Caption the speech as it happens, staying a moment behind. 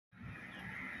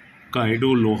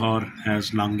Kayudu Lohar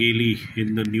as Naangeli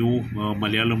in the new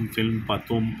Malayalam film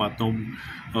Pathonpatham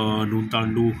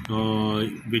Noottandu,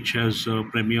 which has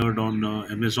premiered on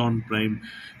Amazon Prime.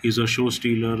 Is a show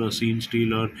stealer, a scene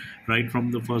stealer, right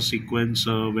from the first sequence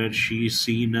where she is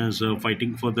seen as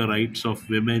fighting for the rights of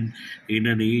women in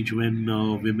an age when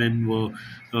women were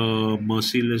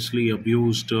mercilessly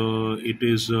abused. It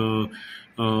is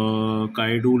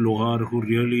Kayudu Lohar, who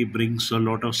really brings a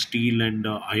lot of steel and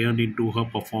iron into her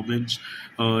performance.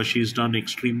 She's done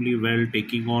extremely well,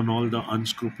 taking on all the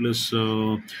unscrupulous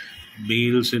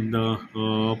males in the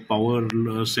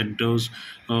power centers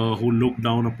who look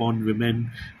down upon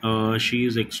women. She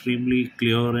is extremely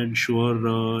clear and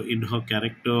sure in her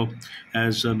character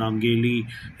as Naangeli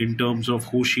in terms of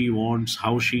who she wants,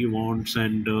 how she wants,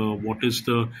 and what is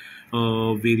the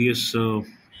various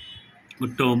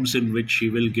terms in which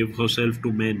she will give herself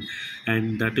to men.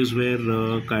 And that is where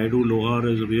Kayudu Lohar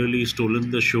has really stolen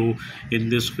the show in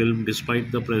this film,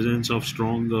 despite the presence of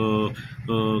strong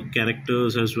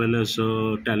characters as well as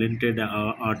talented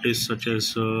artists such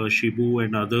as Shibu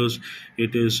and others.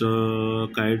 It is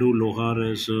Kayudu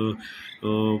Lohar as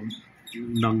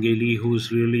Naangeli,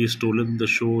 who's really stolen the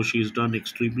show. She's done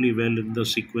extremely well in the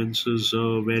sequences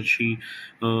where she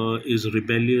is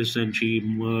rebellious and she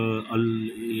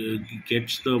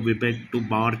gets the women to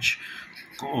march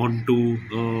on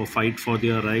to fight for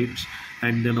their rights.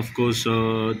 And then, of course,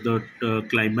 the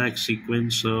climax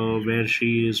sequence where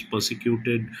she is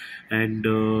persecuted and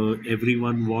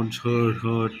everyone wants her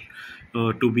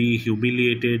to be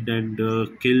humiliated and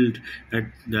killed.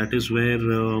 That is where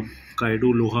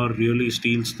Kayudu Lohar really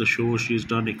steals the show. She's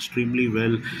done extremely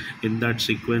well in that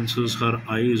sequences. Her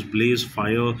eyes blaze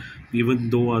fire, even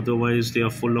though otherwise they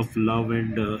are full of love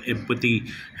and empathy.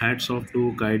 Hats off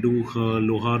to Kayudu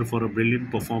Lohar for a brilliant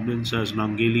performance as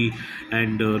Naangeli,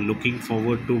 and looking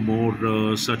forward to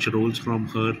more such roles from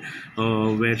her,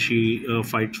 where she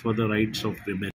fights for the rights of women.